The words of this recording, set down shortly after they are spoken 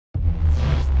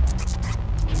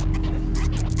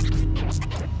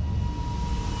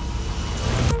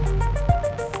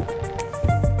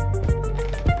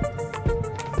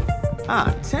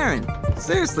Terran,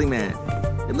 seriously, man.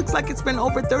 It looks like it's been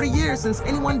over 30 years since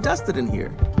anyone dusted in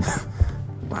here.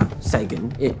 Wow,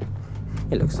 Sagan, it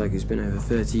looks like it's been over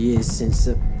 30 years since,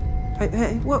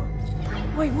 Hey, what?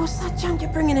 Wait, what's that junk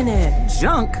you're bringing in here?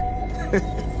 Junk?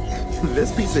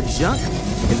 This piece of junk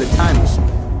is a time machine.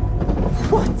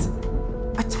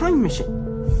 What? A time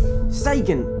machine?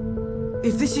 Sagan,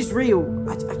 if this is real,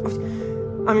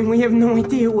 I mean, we have no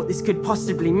idea what this could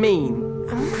possibly mean.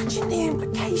 Imagine the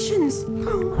implications.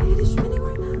 Oh, my head is spinning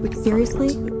right now. Wait, seriously?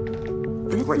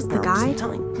 This is the guy?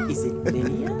 Is it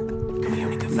linear? Can we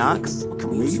only go Knox, forward? Or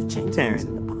can we also change Terran. things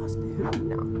in the past? Who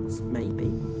knows?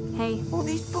 Maybe. Hey. All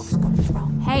these books got it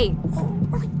wrong. Hey. Oh,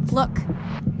 right. Look.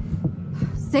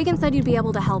 Sagan said you'd be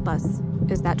able to help us.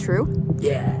 Is that true?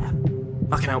 Yeah.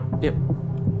 I can help. Yep.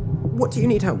 What do you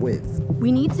need help with?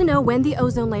 We need to know when the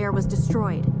ozone layer was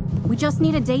destroyed. We just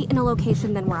need a date and a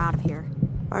location, then we're out of here.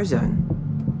 Ozone?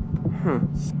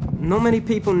 Not many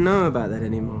people know about that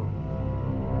anymore.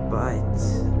 But,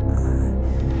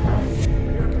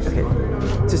 okay.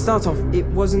 To start off, it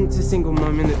wasn't a single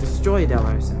moment that destroyed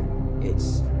our ozone.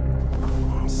 It's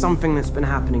something that's been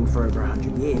happening for over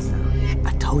 100 years now.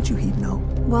 I told you he'd know.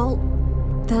 Well,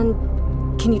 then,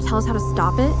 can you tell us how to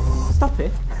stop it? Stop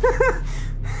it?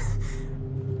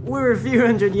 We're a few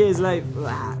hundred years late for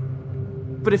that.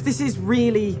 But if this is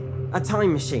really a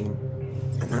time machine,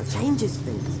 then that changes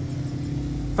things.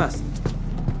 First,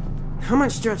 how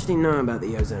much do you actually know about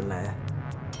the ozone layer?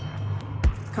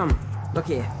 Come, look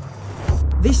here.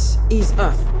 This is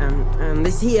Earth, and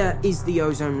this here is the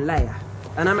ozone layer.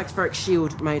 An atmospheric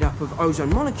shield made up of ozone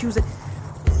molecules that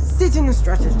sit in the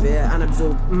stratosphere and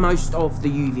absorb most of the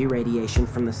UV radiation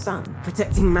from the sun,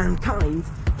 protecting mankind,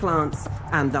 plants,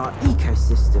 and our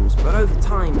ecosystems. But over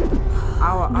time,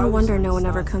 No wonder no one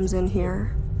ever comes in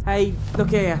here. Hey,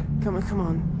 look here. Come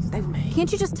on. Stay with me.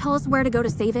 Can't you just tell us where to go to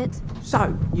save it?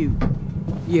 So, you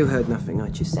heard nothing I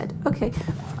just said. Okay.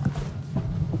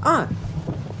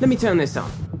 Let me turn this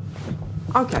on.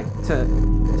 Okay,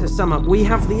 to sum up, we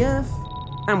have the Earth,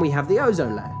 and we have the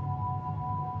ozone layer.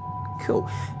 Cool.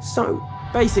 So,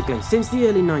 basically, since the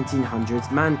early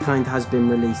 1900s, mankind has been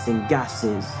releasing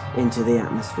gases into the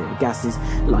atmosphere, gases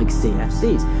like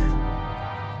CFCs.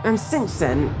 And since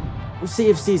then,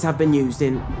 CFCs have been used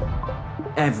in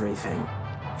everything.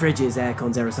 Fridges, air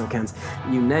cons, aerosol cans,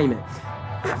 you name it.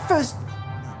 At first,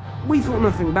 we thought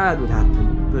nothing bad would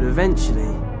happen, but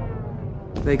eventually,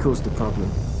 they caused a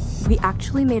problem. We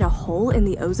actually made a hole in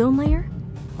the ozone layer?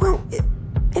 Well,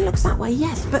 it looks that way,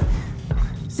 yes, but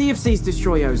CFCs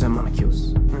destroy ozone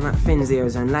molecules, and that thins the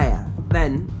ozone layer.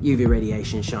 Then, UV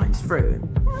radiation shines through,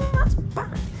 and that's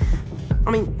bad.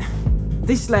 I mean,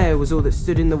 this layer was all that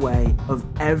stood in the way of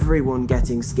everyone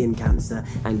getting skin cancer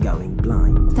and going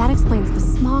blind. That explains the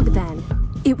smog then.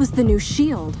 It was the new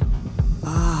shield.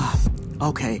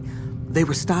 Okay. They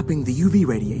were stopping the UV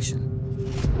radiation.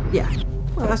 Yeah,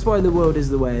 well, that's why the world is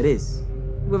the way it is.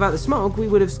 Without the smog, we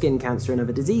would have skin cancer and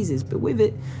other diseases, but with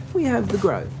it, we have the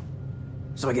growth.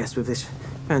 So I guess with this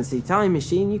fancy time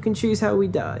machine, you can choose how we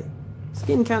die.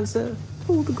 Skin cancer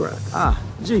or the growth.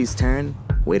 Geez, Terran.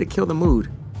 Way to kill the mood.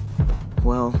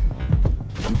 Well,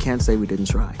 you can't say we didn't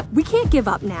try. We can't give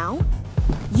up now.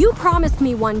 You promised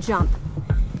me one jump.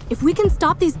 If we can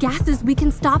stop these gases, we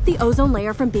can stop the ozone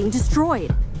layer from being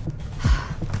destroyed.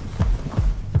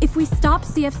 If we stop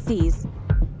CFCs,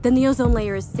 then the ozone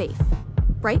layer is safe,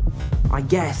 right? I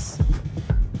guess.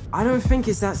 I don't think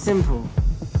it's that simple.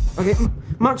 Okay,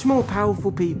 much more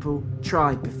powerful people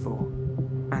tried before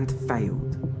and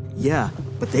failed. Yeah,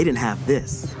 but they didn't have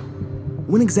this.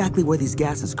 When exactly were these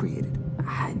gases created?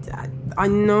 I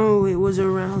know it was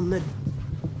around the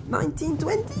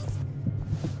 1920s.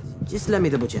 Just let me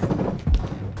double check.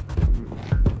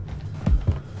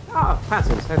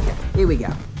 Patents. Okay, here we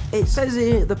go. It says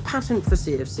here the patent for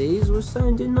CFCs was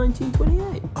signed in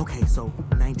 1928. Okay, so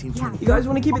 1920. You guys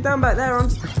want to keep it down back there?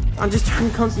 I'm just trying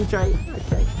to concentrate.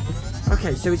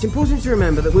 Okay, so it's important to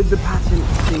remember that with the patent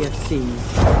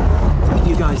CFCs,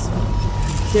 you guys,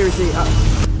 seriously,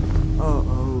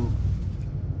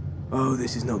 Oh,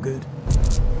 this is not good.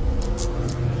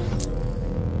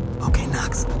 Okay,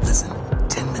 Knox, listen.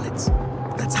 10 minutes.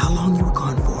 That's how long you were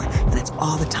gone for, and it's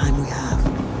all the time we have.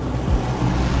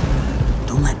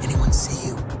 Don't let anyone see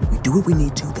you. We do what we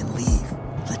need to, then leave.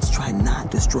 Let's try not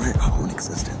destroy our own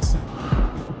existence.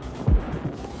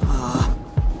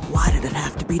 Why did it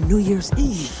have to be New Year's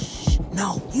Eve? Shh.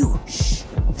 No, you, shh.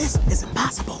 This is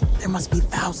impossible. There must be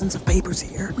thousands of papers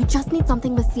here. We just need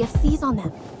something with CFCs on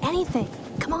them. Anything.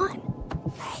 Come on.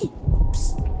 Hey,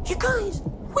 psst, you guys,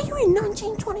 were you in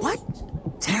 1928?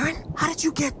 What? Terran? How did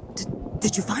you get...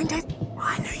 Did you find it?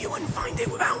 I knew you wouldn't find it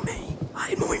without me. I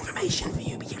had more information for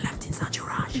you, but you left in such a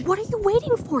rush. What are you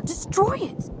waiting for? Destroy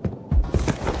it!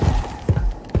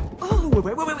 Oh,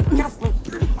 wait, get off me.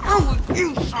 Oh,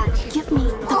 you son. Give me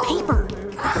the paper.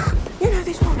 You know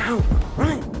this won't help,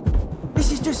 right?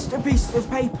 This is just a piece of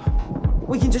paper.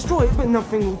 We can destroy it, but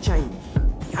nothing will change.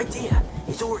 The idea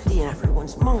is already in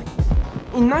everyone's mind.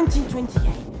 In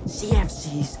 1928,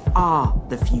 CFCs are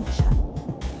the future.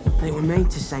 They were made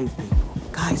to save people.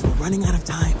 Guys, we're running out of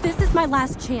time. This is my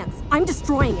last chance. I'm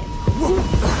destroying it.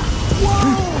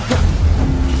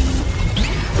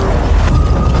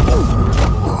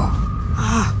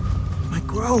 My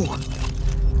grow.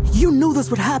 You knew this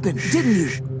would happen, didn't you?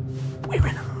 We're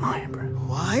in a mire, bro.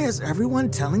 Why is everyone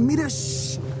telling me to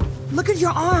shh? Look at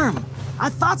your arm. I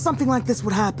thought something like this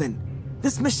would happen.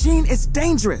 This machine is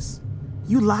dangerous.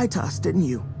 You lied to us, didn't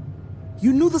you?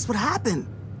 You knew this would happen.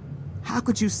 How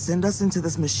could you send us into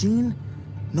this machine,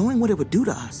 knowing what it would do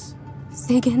to us?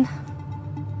 Sagan,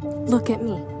 look at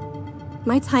me.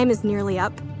 My time is nearly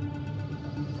up.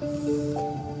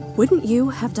 Wouldn't you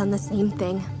have done the same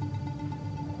thing?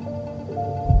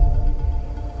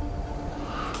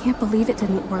 I can't believe it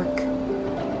didn't work.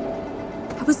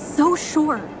 I was so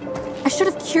sure. I should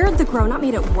have cured the grow, not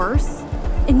made it worse.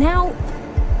 And now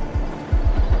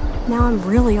I'm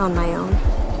really on my own.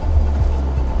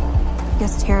 I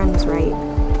guess Terran was right.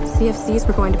 CFCs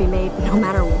were going to be made no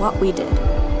matter what we did.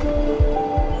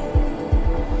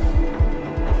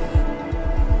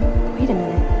 Wait a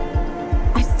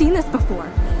minute. I've seen this before.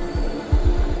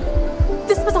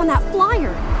 This was on that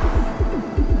flyer.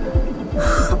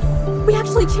 We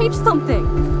actually changed something.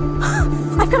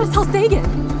 I've got to tell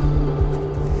Sagan.